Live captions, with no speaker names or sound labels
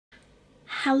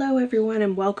Hello everyone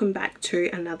and welcome back to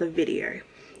another video.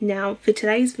 Now for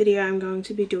today's video I'm going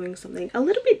to be doing something a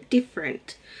little bit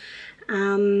different.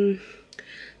 Something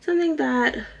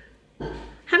that I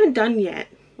haven't done yet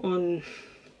on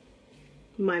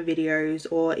my videos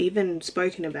or even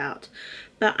spoken about,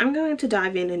 but I'm going to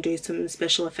dive in and do some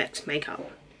special effects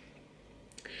makeup.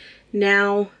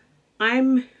 Now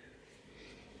I'm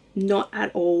not at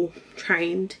all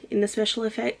trained in the special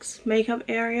effects makeup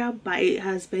area, but it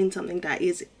has been something that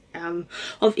is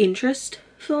of interest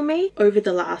for me over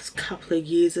the last couple of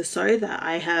years or so, that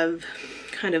I have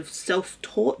kind of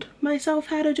self-taught myself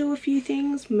how to do a few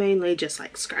things, mainly just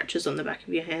like scratches on the back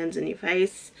of your hands and your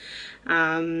face,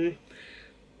 playing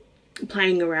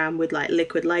around with like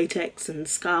liquid latex and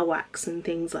scar wax and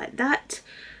things like that.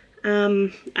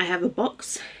 I have a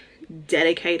box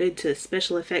dedicated to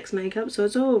special effects makeup, so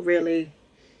it's all really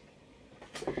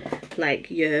like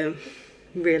your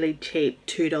really cheap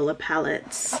 $2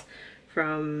 palettes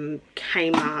from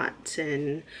Kmart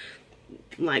and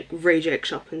like Reject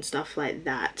Shop and stuff like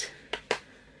that.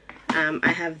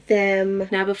 I have them.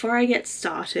 Now before I get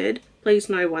started, please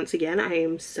know once again I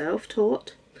am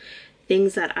self-taught.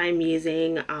 Things that I'm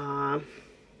using are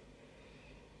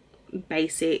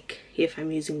basic. If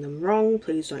I'm using them wrong,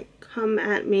 please don't come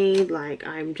at me. Like,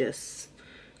 I'm just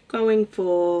going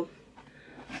for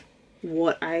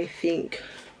what I think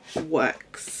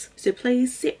works. So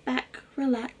please sit back,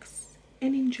 relax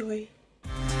and enjoy.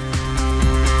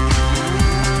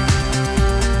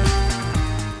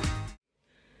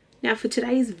 Now for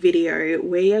today's video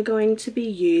we are going to be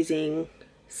using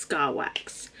Scar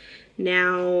Wax.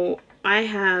 Now I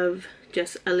have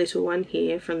just a little one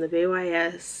here from the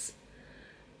BYS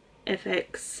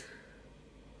FX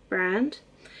brand,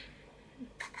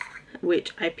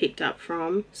 which I picked up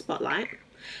from Spotlight.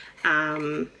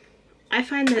 I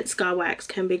find that Scar Wax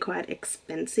can be quite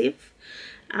expensive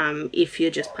if you're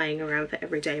just playing around for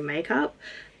everyday makeup,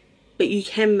 but you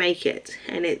can make it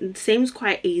and it seems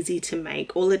quite easy to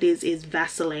make. All it is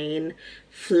Vaseline,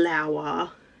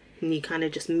 flour, and you kind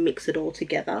of just mix it all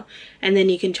together, and then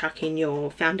you can chuck in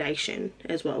your foundation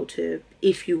as well to,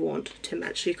 if you want to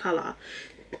match your color.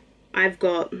 I've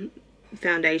got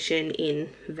foundation in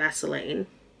Vaseline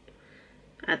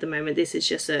at the moment. This is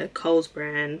just a Kohl's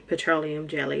brand petroleum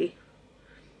jelly.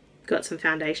 Got some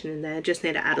foundation in there, just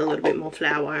need to add a little bit more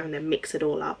flour and then mix it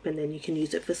all up, and then you can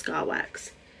use it for Scar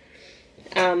Wax.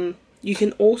 You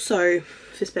can also,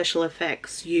 for special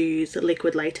effects, use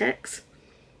liquid latex.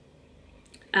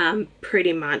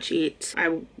 Pretty much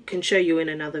I can show you in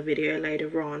another video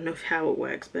later on of how it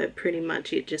works, but pretty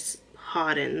much it just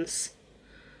hardens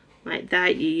like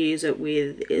that. You use it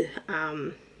with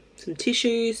some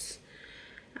tissues.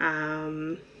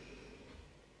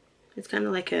 It's kind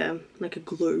of like a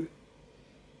glue,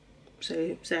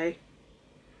 so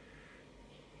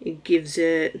it gives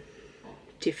it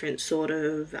different sort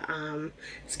of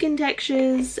skin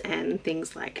textures and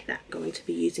things like that. Going to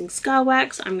be using Scar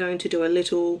Wax. I'm going to do a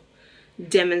little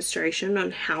demonstration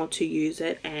on how to use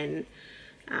it, and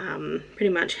pretty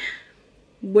much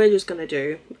we're just going to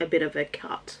do a bit of a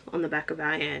cut on the back of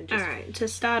our hand. Alright, to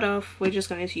start off we're just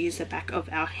going to use the back of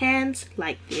our hands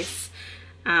like this.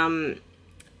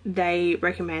 They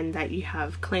recommend that you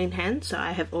have clean hands, so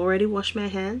I have already washed my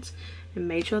hands and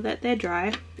made sure that they're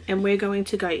dry, and we're going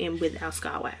to go in with our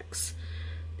Scar Wax.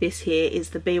 This here is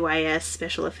the BYS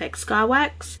Special Effects Scar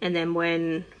Wax, and then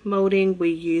when moulding we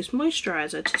use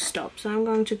moisturizer to stop. So I'm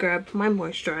going to grab my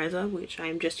moisturizer, which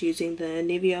I'm just using the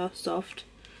Nivea Soft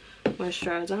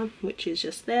moisturizer, which is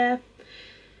just there.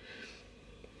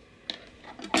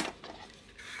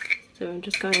 So I'm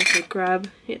just going to grab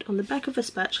it on the back of a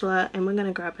spatula, and we're going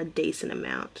to grab a decent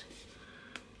amount.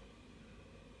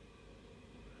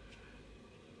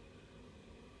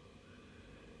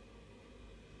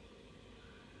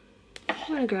 I'm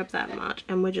going to grab that much,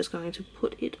 and we're just going to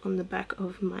put it on the back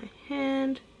of my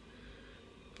hand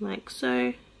like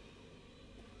so.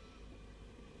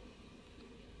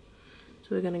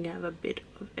 So we're going to have a bit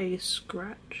of a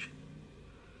scratch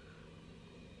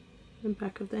in the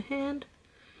back of the hand,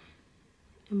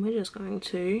 and we're just going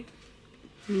to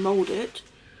mold it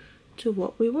to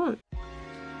what we want.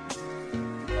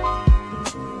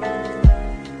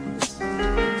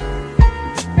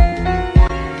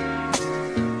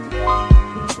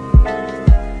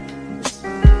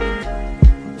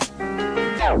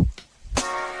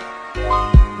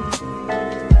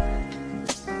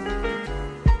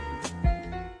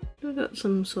 We've got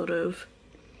some sort of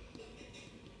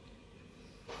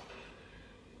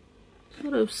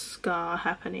scar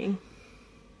happening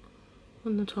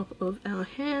on the top of our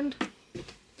hand. I'm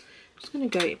just going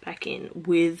to go back in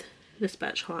with the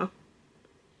spatula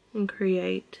and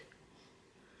create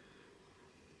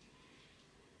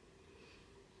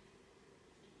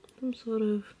some sort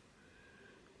of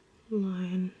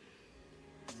line.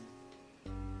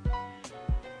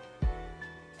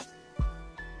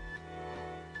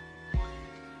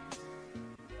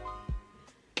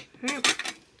 Alright,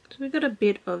 so we've got a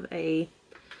bit of a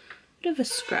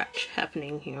scratch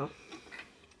happening here.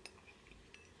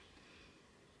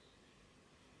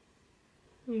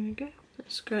 There we go, a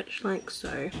scratch like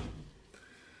so.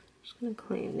 Just going to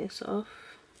clean this off.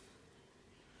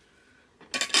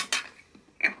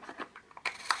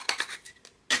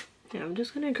 Now I'm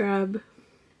just going to grab,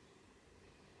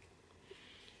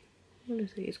 what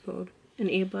is these called? An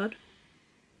earbud.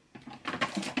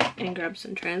 And grab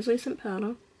some translucent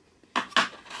powder.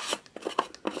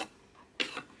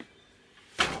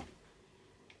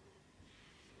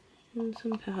 And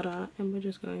some powder, and we're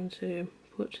just going to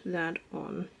put that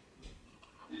on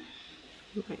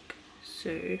like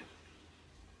so.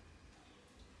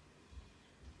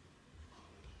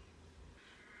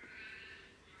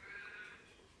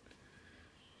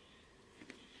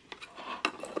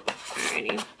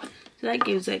 Alrighty, so that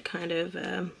gives it kind of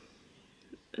a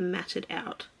matted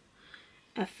out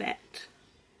effect.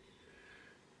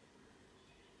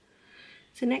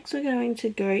 So next we're going to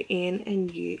go in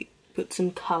and put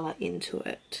some colour into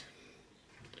it.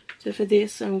 So for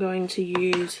this I'm going to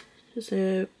use just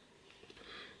an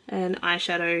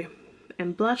eyeshadow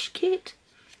and blush kit.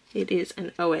 It is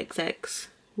an OXX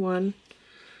one,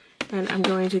 and I'm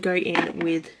going to go in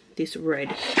with this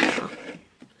red here.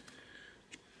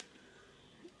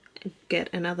 Get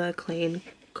another clean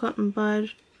cotton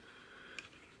bud,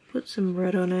 put some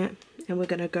red on it, and we're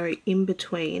going to go in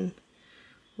between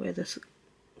where this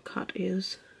cut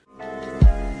is.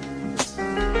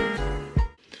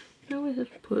 Now we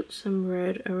just put some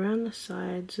red around the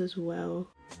sides as well.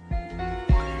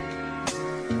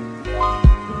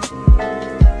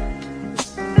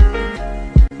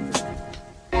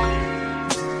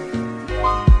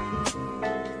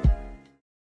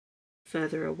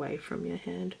 Further away from your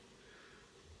hand.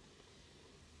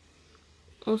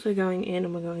 Also going in,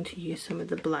 and we're going to use some of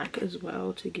the black as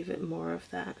well to give it more of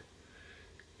that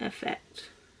effect.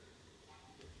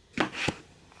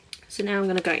 So now I'm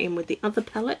going to go in with the other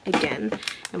palette again,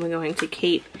 and we're going to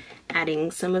keep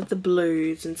adding some of the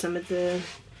blues and some of the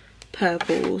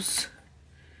purples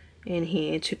in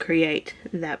here to create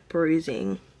that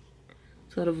bruising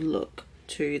sort of look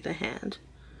to the hand.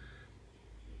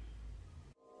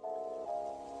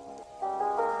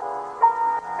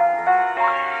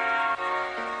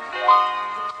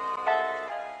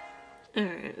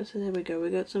 Alright, so there we go, we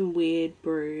got some weird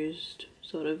bruised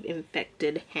sort of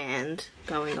infected hand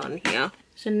going on here.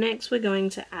 So next we're going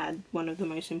to add one of the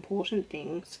most important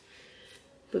things.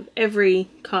 With every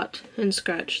cut and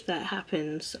scratch that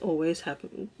happens,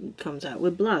 comes out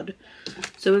with blood.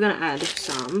 So we're going to add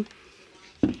some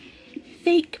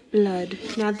fake blood.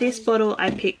 Now this bottle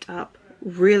I picked up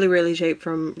really cheap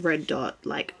from Red Dot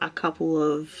like a couple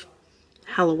of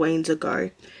Halloweens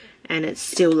ago, and it's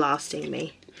still lasting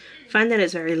me. I find that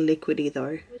it's very liquidy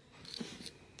though.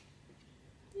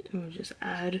 And we'll just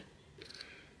add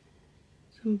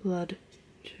some blood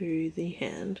to the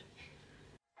hand.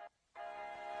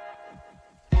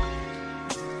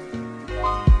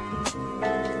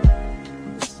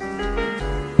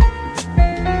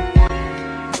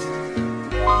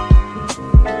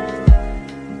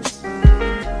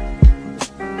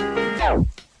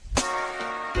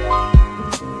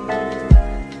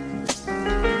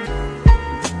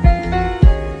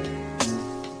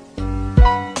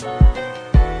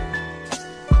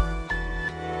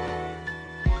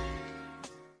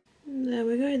 There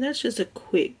we go, that's just a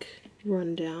quick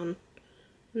rundown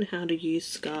on how to use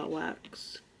Scar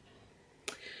Wax.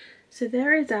 So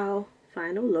there is our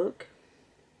final look.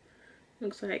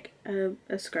 Looks like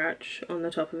a scratch on the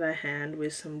top of our hand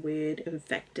with some weird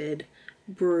infected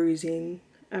bruising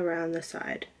around the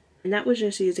side. And that was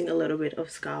just using a little bit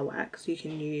of Scar Wax. You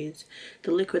can use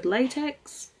the liquid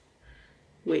latex,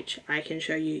 which I can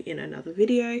show you in another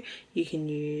video. You can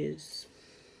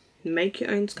make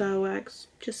your own Scar Wax.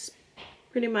 Just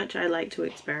pretty much I like to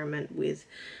experiment with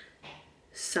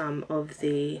some of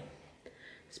the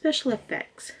special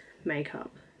effects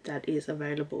makeup that is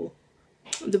available.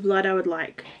 The blood I would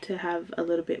like to have a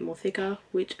little bit more thicker,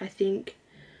 which I think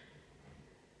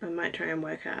I might try and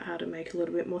work out how to make a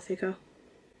little bit more thicker.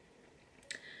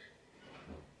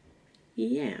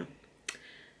 Yeah.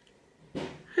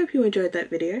 Hope you enjoyed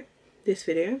this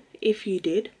video. If you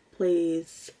did,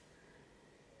 please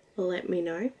let me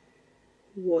know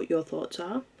what your thoughts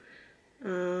are.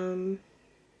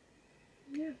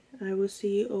 yeah, I will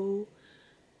see you all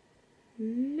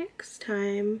next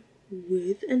time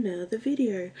with another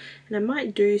video. And I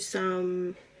might do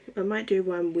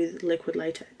one with liquid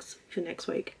latex for next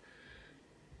week,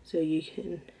 so you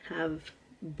can have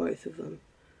both of them,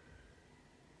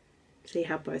 see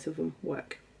how both of them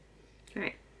work.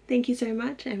 Alright, thank you so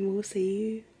much, and I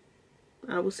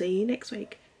will see you next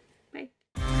week.